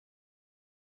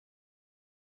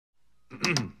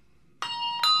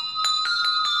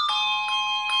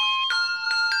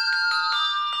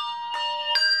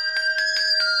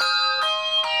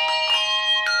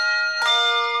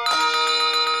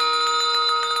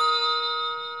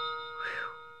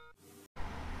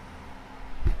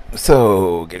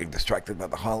So, getting distracted by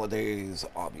the holidays,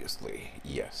 obviously,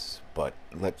 yes. But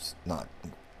let's not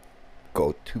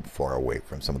go too far away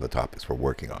from some of the topics we're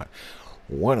working on.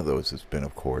 One of those has been,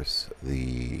 of course,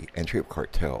 the entry of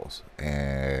cartels.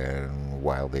 And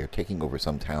while they're taking over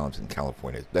some towns in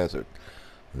California's desert,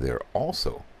 they're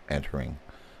also entering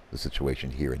the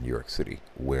situation here in New York City,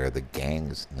 where the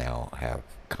gangs now have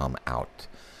come out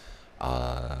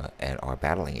and are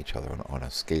battling each other on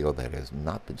a scale that has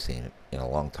not been seen in a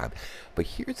long time. But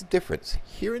here's the difference.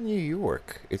 Here in New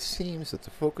York, it seems that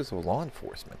the focus of law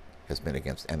enforcement has been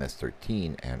against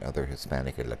MS-13 and other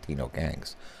Hispanic and Latino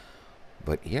gangs.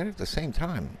 But yet at the same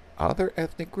time, other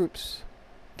ethnic groups,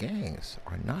 gangs,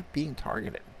 are not being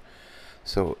targeted.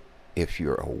 So if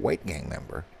you're a white gang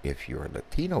member, if you're a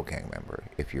Latino gang member,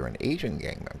 if you're an Asian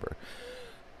gang member,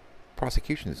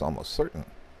 prosecution is almost certain.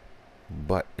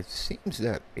 But it seems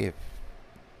that if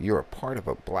you're a part of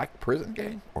a black prison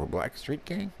gang or black street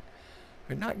gang,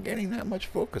 you're not getting that much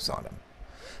focus on them.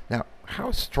 Now,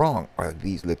 how strong are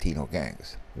these Latino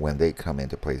gangs when they come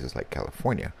into places like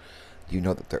California? Do you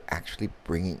know that they're actually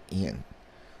bringing in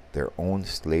their own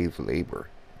slave labor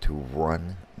to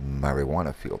run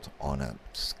marijuana fields on a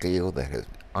scale that is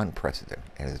unprecedented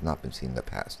and has not been seen in the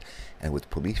past? And with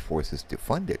police forces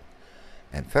defunded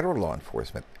and federal law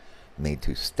enforcement made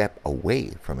to step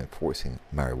away from enforcing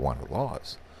marijuana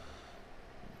laws,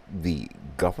 the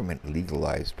government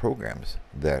legalized programs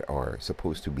that are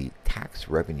supposed to be tax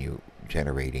revenue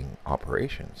generating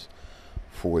operations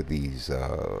for these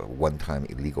one-time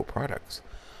illegal products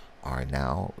are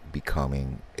now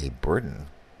becoming a burden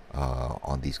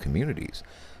on these communities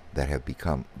that have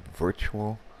become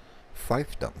virtual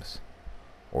fiefdoms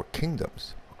or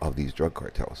kingdoms of these drug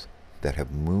cartels that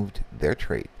have moved their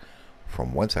trade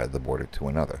from one side of the border to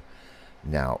another.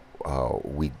 Now,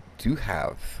 we do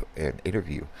have an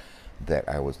interview that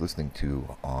I was listening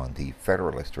to on the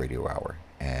Federalist Radio Hour,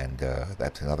 and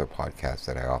that's another podcast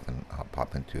that I often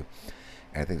pop into.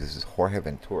 And I think this is Jorge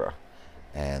Ventura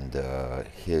and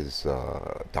his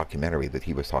documentary that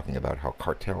he was talking about how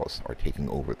cartels are taking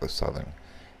over the southern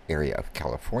area of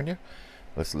California.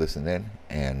 Let's listen in,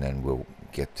 and then we'll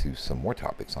get to some more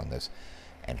topics on this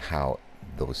and how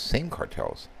those same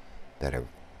cartels that have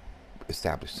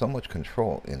established so much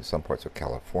control in some parts of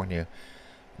California,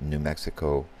 New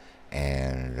Mexico,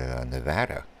 and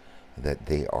Nevada, that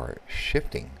they are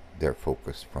shifting their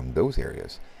focus from those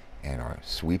areas and are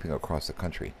sweeping across the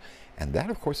country. And that,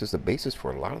 of course, is the basis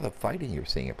for a lot of the fighting you're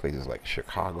seeing in places like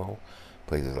Chicago,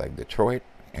 places like Detroit,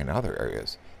 and other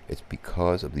areas. It's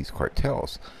because of these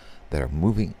cartels that are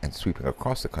moving and sweeping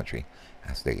across the country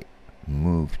as they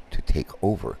move to take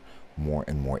over more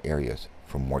and more areas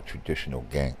from more traditional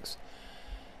gangs.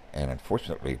 And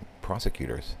unfortunately,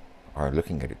 prosecutors are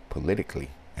looking at it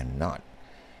politically and not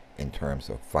in terms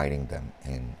of fighting them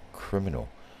in criminal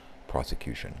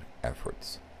prosecution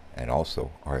efforts, and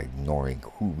also are ignoring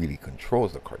who really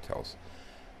controls the cartels,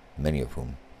 many of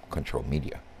whom control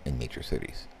media in major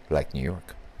cities like New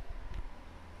York.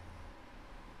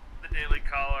 The Daily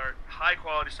Caller, high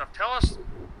quality stuff. Tell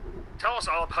us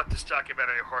all about this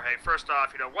documentary, Jorge. First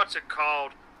off, what's it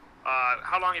called?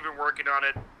 How long have you been working on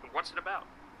it? What's it about?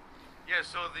 Yeah,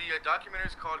 so the documentary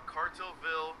is called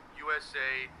Cartelville,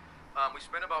 USA. We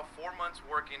spent about 4 months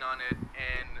working on it,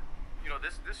 and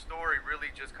this story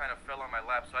really just kind of fell on my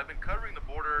lap. So I've been covering the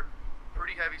border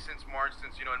pretty heavy since March,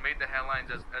 since it made the headlines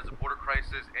as a border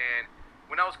crisis. And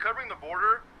when I was covering the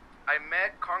border, I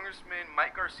met Congressman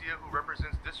Mike Garcia, who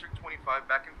represents District 25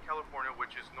 back in California,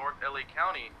 which is North LA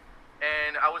County.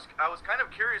 And I was kind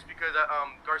of curious because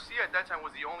Garcia at that time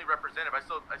was the only representative. I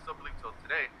still believe till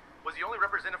today was the only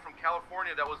representative from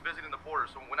California that was visiting the border.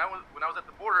 So when I was at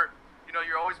the border,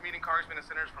 you're always meeting congressmen and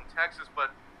senators from Texas, but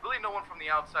really no one from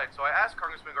the outside. So I asked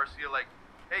Congressman Garcia, like,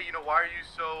 hey, why are you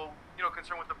so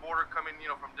concerned with the border coming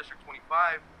from District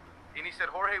 25? And he said,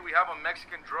 Jorge, we have a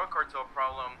Mexican drug cartel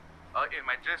problem in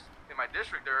my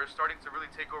district. They're starting to really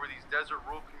take over these desert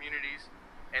rural communities,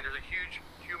 and there's a huge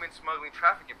human smuggling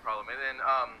trafficking problem. And then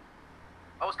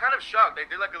I was kind of shocked. They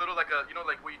did like a little like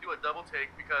where you do a double take,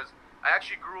 because I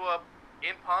actually grew up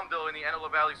in Palmdale in the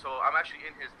Antelope Valley, so I'm actually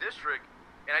in his district.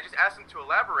 And I just asked him to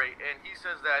elaborate, and he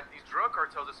says that these drug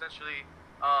cartels essentially,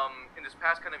 in this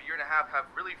past kind of year and a half, have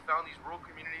really found these rural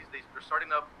communities. They're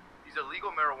starting up these illegal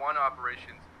marijuana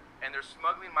operations, and they're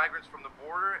smuggling migrants from the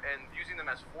border and using them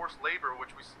as forced labor,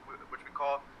 which we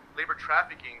call labor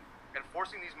trafficking. and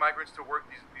forcing these migrants to work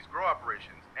these grow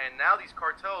operations. And now these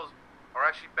cartels are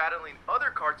actually battling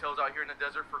other cartels out here in the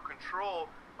desert for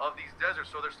control of these deserts.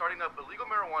 So they're starting up illegal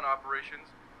marijuana operations.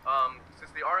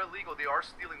 Since they are illegal, they are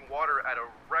stealing water at a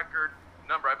record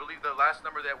number. I believe the last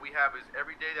number that we have is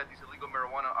every day that these illegal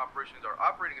marijuana operations are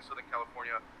operating in Southern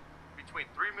California, between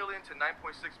 3 million to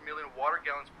 9.6 million water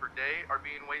gallons per day are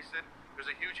being wasted. There's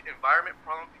a huge environment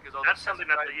problem because all that's something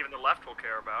that even the left will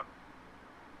care about.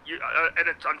 And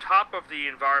it's on top of the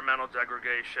environmental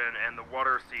degradation and the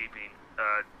water thieving.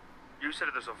 You said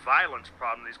that there's a violence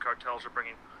problem these cartels are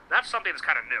bringing. That's something that's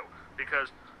kind of new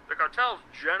because the cartels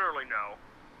generally know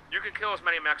you can kill as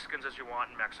many Mexicans as you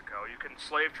want in Mexico. You can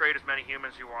slave trade as many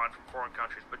humans you want from foreign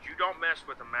countries, but you don't mess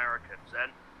with Americans.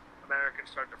 And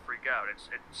Americans start to freak out. It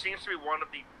seems to be one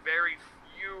of the very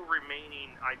few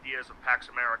remaining ideas of Pax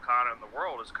Americana in the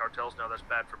world is cartels know that's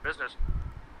bad for business.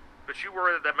 But you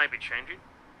worry that might be changing?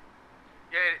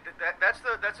 Yeah, that's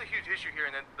a huge issue here.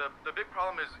 And the big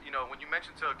problem is, you know, when you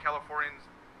mention to Californians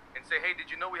and say, hey, did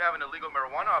you know we have an illegal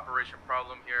marijuana operation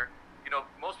problem here? You know,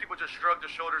 most people just shrug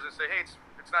their shoulders and say, hey,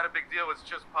 it's not a big deal. It's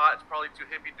just pot. It's probably two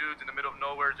hippie dudes in the middle of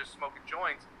nowhere just smoking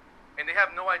joints. And they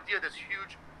have no idea this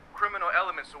huge criminal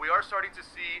element. So we are starting to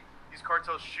see these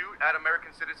cartels shoot at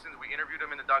American citizens. We interviewed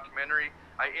them in the documentary.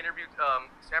 I interviewed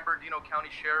San Bernardino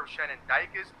County Sheriff Shannon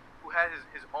Dykes, who had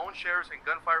his own sheriffs and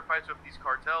gunfire fights with these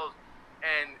cartels.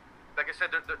 And like I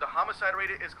said, the homicide rate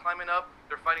is climbing up.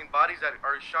 They're finding bodies that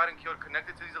are shot and killed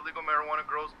connected to these illegal marijuana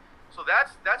grows. So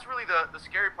that's really the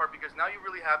scary part, because now you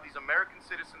really have these American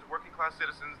citizens, working class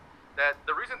citizens, that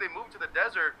the reason they moved to the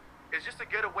desert is just to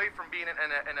get away from being in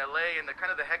LA and the kind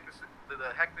of the hecticness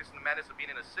and the madness of being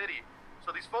in a city.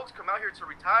 So these folks come out here to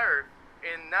retire,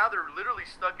 and now they're literally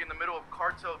stuck in the middle of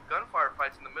cartel gunfire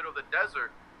fights in the middle of the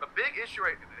desert. A big issue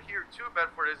right here too,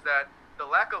 Bedford, is that the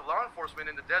lack of law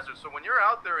enforcement in the desert. So when you're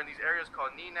out there in these areas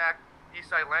called Neenah,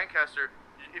 Eastside, Lancaster,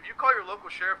 if you call your local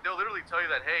sheriff, they'll literally tell you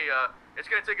that, hey, it's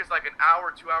going to take us like an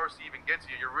hour, 2 hours to even get to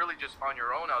you. You're really just on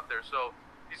your own out there. So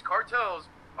these cartels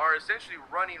are essentially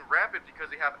running rampant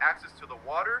because they have access to the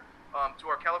water, to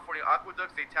our California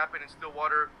aqueducts. They tap in and steal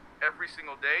water every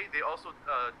single day. They also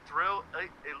drill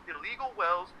illegal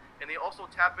wells, and they also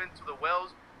tap into the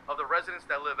wells of the residents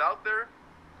that live out there.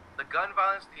 The gun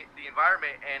violence, the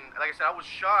environment, and like I said, I was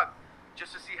shocked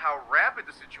just to see how rampant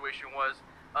the situation was.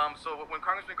 So when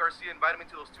Congressman Garcia invited me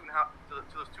to those two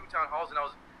town halls, and I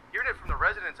was hearing it from the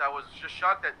residents, I was just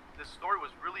shocked that this story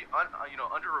was really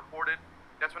underreported.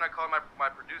 That's when I called my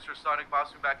producer Sonic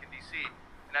Basu back in DC,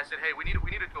 and I said, hey, we need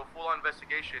to do a full-on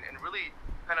investigation and really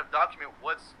kind of document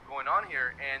what's going on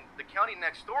here. And the county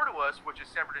next door to us, which is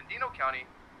San Bernardino County,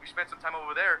 we spent some time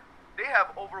over there. They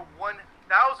have over 1,000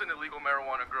 illegal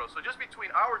marijuana grows. So just between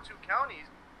our two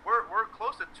counties, we're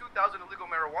close to 2,000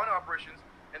 illegal marijuana operations.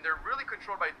 And they're really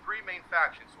controlled by three main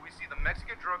factions. So we see the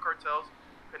Mexican drug cartels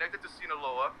connected to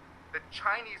Sinaloa. The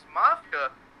Chinese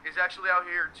mafia is actually out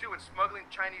here too and smuggling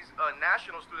Chinese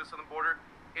nationals through the southern border.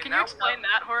 And can you explain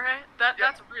that, Jorge?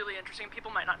 That's really interesting.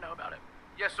 People might not know about it.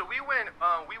 Yeah, so we went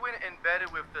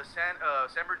embedded with the San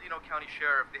Bernardino County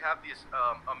Sheriff. They have this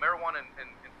a marijuana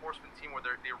enforcement team where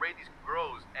they raid these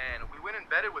grows, and we went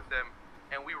embedded with them,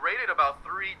 and we raided about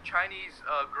 3 Chinese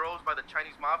grows by the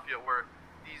Chinese mafia, where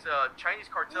these Chinese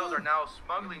cartels are now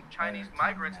smuggling Chinese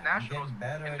migrants, nationals,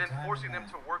 and then forcing them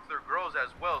to work their grows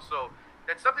as well. So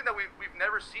that's something that we've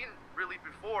never seen really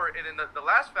before. And then the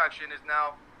last faction is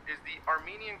the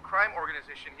Armenian crime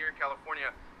organization here in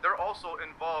California. They're also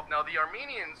involved. Now the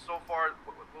Armenians, so far,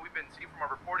 what we've been seeing from our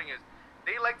reporting is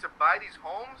they like to buy these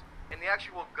homes, and they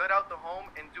actually will gut out the home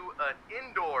and do an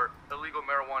indoor illegal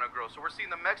marijuana grow. So we're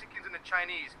seeing the Mexicans and the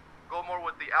Chinese go more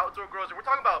with the outdoor grows, and we're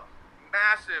talking about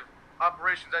massive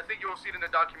operations. I think you'll see it in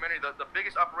the documentary. The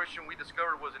biggest operation we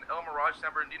discovered was in El Mirage, San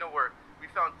Bernardino, where we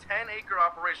found 10-acre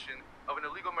operation of an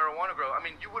illegal marijuana grow. I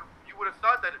mean, you would have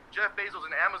thought that Jeff Bezos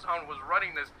and Amazon was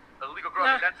running this illegal grow.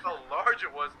 I mean, that's how large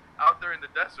it was out there in the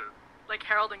desert. Like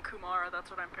Harold and Kumar, that's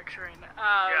what I'm picturing.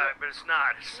 Yeah, but it's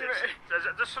not.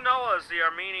 The Sonolas, the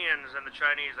Armenians, and the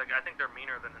Chinese, like, I think they're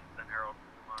meaner than Harold and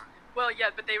Kumar. Well, yeah,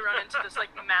 but they run into this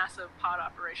like massive pot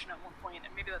operation at one point,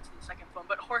 and maybe that's in the second film.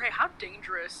 But Jorge, how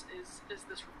dangerous is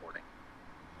this reporting?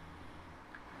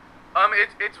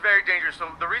 It's very dangerous.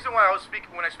 So the reason why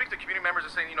when I speak to community members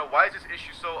and saying, why is this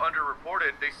issue so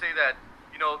underreported? They say that,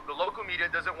 the local media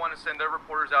doesn't want to send their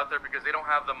reporters out there because they don't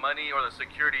have the money or the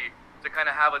security to kind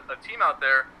of have a team out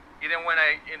there. And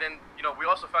then we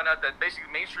also found out that basically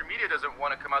mainstream media doesn't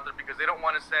want to come out there because they don't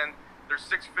want to send their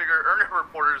 6-figure earner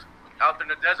reporters out there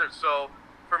in the desert. So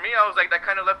for me, I was like, that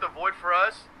kind of left a void for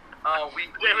us.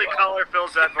 Daily Caller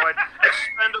fills that void.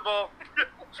 Expendable.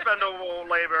 Spendable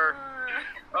labor.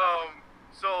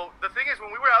 So the thing is, when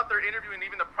we were out there interviewing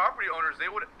even the property owners, they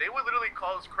would literally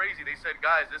call us crazy. They said,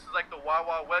 guys, this is like the Wild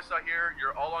Wild West out here.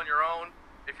 You're all on your own.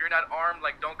 If you're not armed,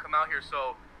 like, don't come out here.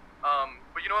 So,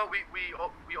 but you know what?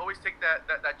 We always take that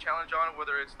challenge on,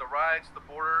 whether it's the rides, the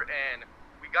border, and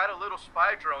we got a little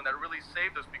spy drone that really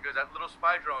saved us, because that little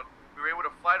spy drone, we were able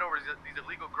to fly over these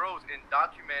illegal groves and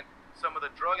document some of the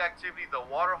drug activity, the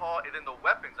water haul, and then the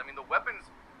weapons. I mean, the weapons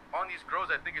on these groves,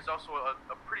 I think, is also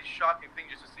a pretty shocking thing,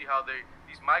 just to see how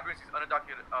these migrants, these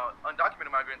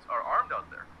undocumented migrants, are armed out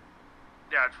there.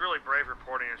 Yeah, it's really brave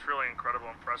reporting. It's really incredible,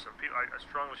 impressive. I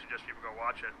strongly suggest people go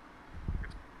watch it.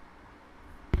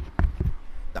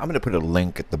 I'm going to put a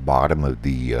link at the bottom of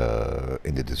the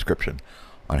in the description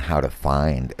on how to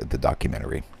find the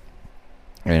documentary,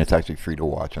 and it's actually free to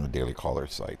watch on the Daily Caller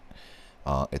site.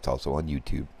 It's also on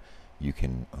YouTube. You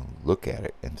can look at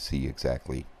it and see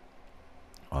exactly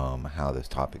how this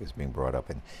topic is being brought up,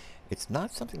 and it's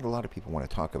not something a lot of people want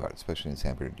to talk about, especially in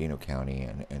San Bernardino County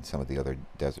and some of the other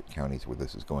desert counties where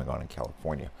this is going on in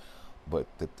California. But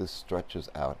that this stretches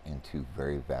out into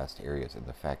very vast areas, and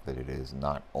the fact that it is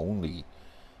not only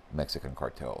Mexican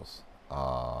cartels,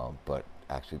 but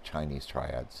actually Chinese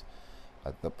triads.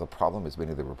 The problem is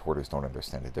many of the reporters don't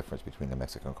understand the difference between the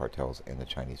Mexican cartels and the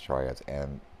Chinese triads,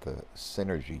 and the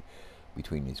synergy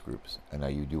between these groups. And now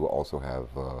you do also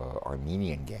have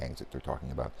Armenian gangs that they're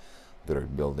talking about that are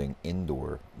building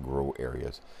indoor grow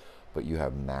areas, but you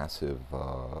have massive,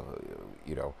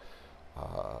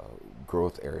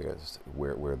 growth areas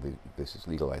where this is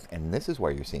legalized. And this is why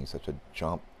you're seeing such a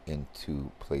jump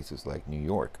into places like New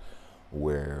York,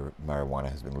 where marijuana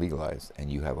has been legalized,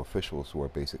 and you have officials who are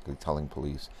basically telling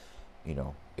police,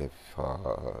 if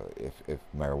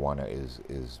marijuana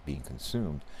is being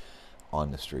consumed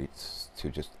on the streets, to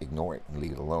just ignore it and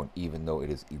leave it alone, even though it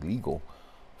is illegal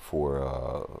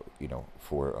for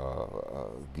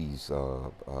these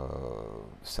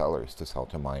sellers to sell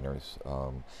to minors,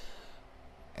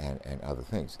 and other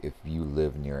things. If you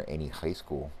live near any high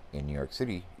school in New York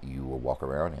City, you will walk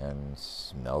around and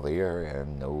smell the air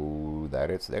and know that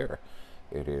it's there.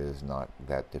 It is not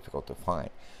that difficult to find.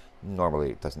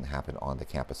 Normally it doesn't happen on the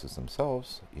campuses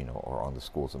themselves, or on the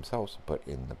schools themselves, but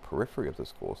in the periphery of the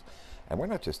schools. And we're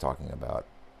not just talking about,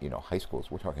 high schools,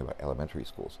 we're talking about elementary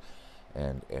schools.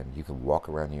 And you can walk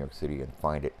around New York City and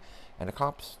find it. And the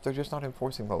cops, they're just not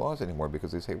enforcing the laws anymore,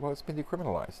 because they say, well, it's been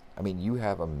decriminalized. I mean, you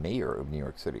have a mayor of New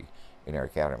York City, in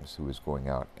Eric Adams, who is going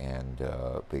out and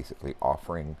basically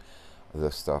offering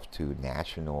the stuff to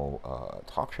national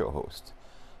talk show hosts,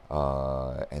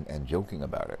 and joking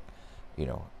about it,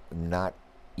 not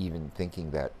even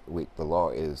thinking that, wait, the law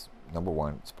is, number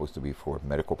one, supposed to be for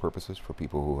medical purposes, for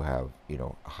people who have,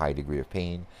 a high degree of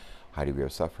pain, high degree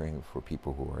of suffering, for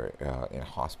people who are in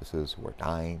hospices, who are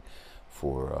dying,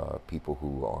 for people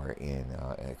who are in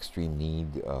extreme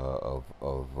need of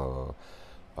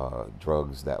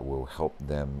drugs that will help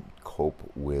them cope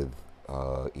with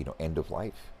end of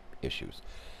life issues.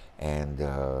 And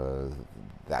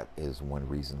that is one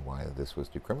reason why this was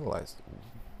decriminalized,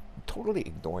 totally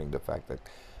ignoring the fact that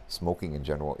smoking in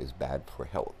general is bad for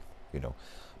health,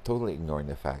 totally ignoring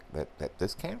the fact that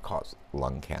this can cause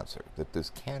lung cancer, that this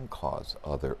can cause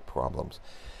other problems,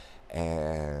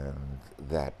 and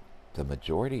that the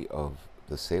majority of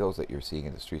the sales that you're seeing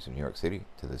in the streets of New York City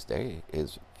to this day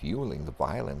is fueling the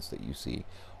violence that you see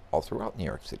all throughout New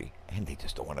York City. And they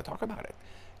just don't want to talk about it.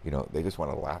 They just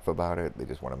want to laugh about it. They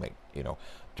just want to make,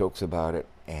 jokes about it.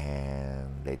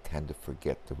 And they tend to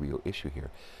forget the real issue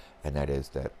here. And that is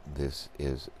that this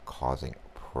is causing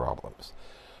problems.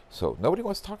 So nobody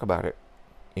wants to talk about it,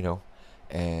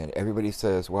 and everybody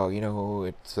says, well,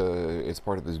 it's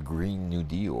part of this Green New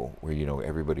Deal where,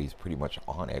 everybody's pretty much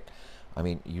on it. I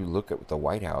mean, you look at the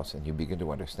White House and you begin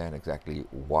to understand exactly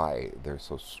why they're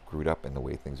so screwed up in the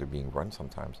way things are being run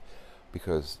sometimes,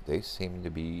 because they seem to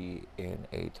be in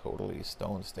a totally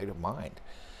stoned state of mind.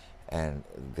 And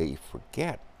they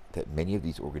forget that many of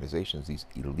these organizations, these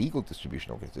illegal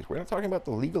distribution organizations, we're not talking about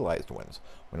the legalized ones.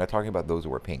 We're not talking about those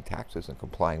who are paying taxes and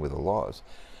complying with the laws.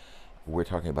 We're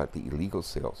talking about the illegal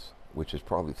sales, which is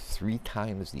probably 3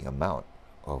 times the amount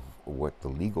of what the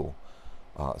legal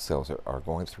sales are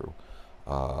going through.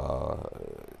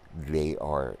 They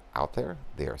are out there,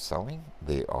 they are selling,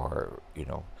 they are,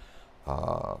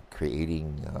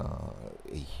 creating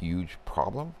a huge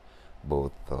problem,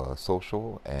 both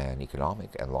social and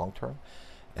economic and long-term.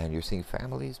 And you're seeing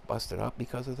families busted up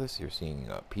because of this. You're seeing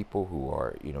people who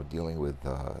are, dealing with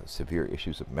severe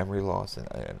issues of memory loss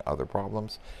and other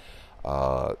problems,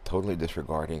 totally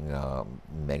disregarding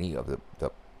many of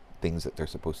the things that they're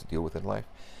supposed to deal with in life,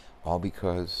 all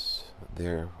because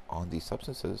they're on these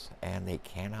substances and they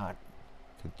cannot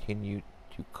continue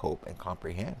to cope and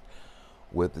comprehend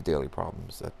with the daily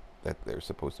problems that they're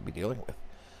supposed to be dealing with.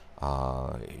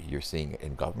 You're seeing it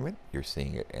in government, you're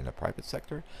seeing it in the private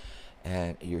sector,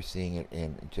 and you're seeing it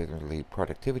in generally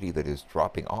productivity that is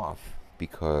dropping off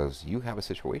because you have a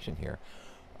situation here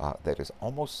that is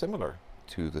almost similar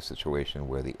to the situation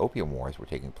where the opium wars were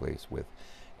taking place with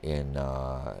in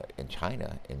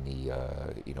China in the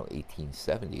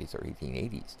 1870s or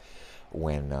 1880s,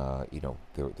 when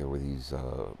there were these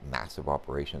massive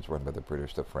operations run by the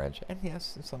British, the French, and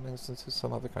yes, in some instances,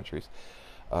 some other countries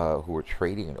who were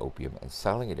trading in opium and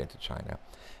selling it into China.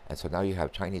 And so now you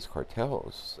have Chinese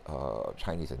cartels,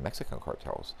 Chinese and Mexican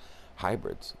cartels,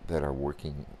 hybrids that are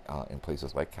working in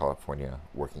places like California,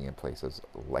 working in places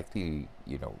like the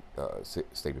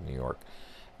state of New York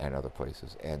and other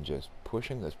places, and just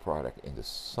pushing this product into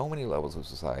so many levels of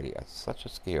society at such a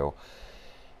scale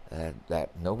that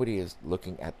nobody is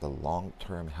looking at the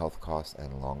long-term health costs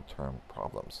and long-term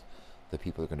problems that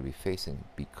people are going to be facing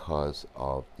because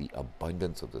of the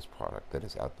abundance of this product that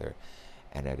is out there,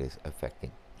 and that is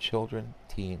affecting children,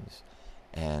 teens,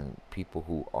 and people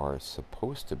who are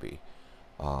supposed to be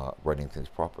running things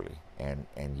properly. And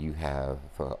you have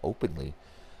openly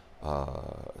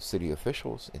city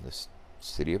officials in the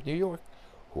city of New York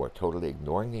who are totally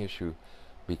ignoring the issue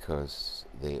because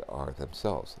they are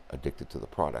themselves addicted to the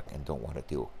product and don't want to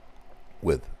deal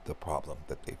with the problem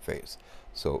that they face.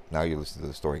 So now you listen to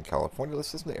the story in California.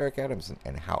 Let's listen to Eric Adams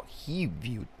and how he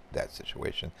viewed that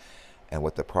situation and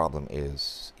what the problem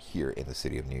is here in the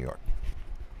city of New York.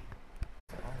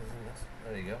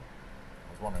 There you go.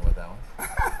 I was wondering what that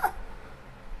was.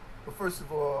 Well, first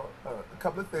of all, a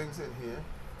couple of things in here.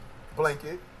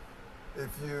 Blanket. If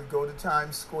you go to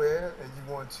Times Square and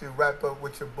you want to wrap up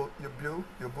with your boo,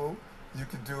 you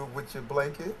can do it with your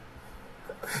blanket.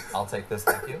 I'll take this,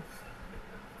 thank you.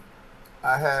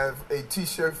 I have a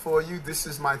T-shirt for you. This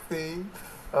is my theme,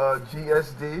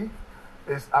 GSD.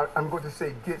 I'm going to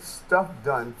say get stuff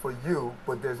done for you,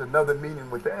 but there's another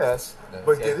meaning with the S,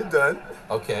 but get it done.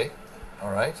 Okay,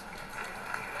 all right.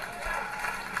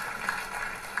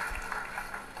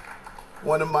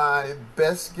 One of my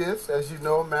best gifts, as you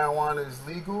know, marijuana is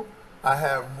legal. I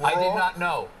have raw. I did not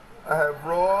know. I have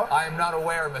raw. I am not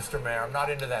aware, Mr. Mayor. I'm not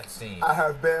into that scene. I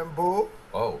have bamboo.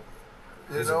 Oh,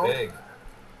 these are big.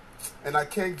 And I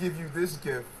can't give you this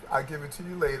gift. I'll give it to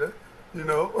you later, you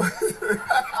know.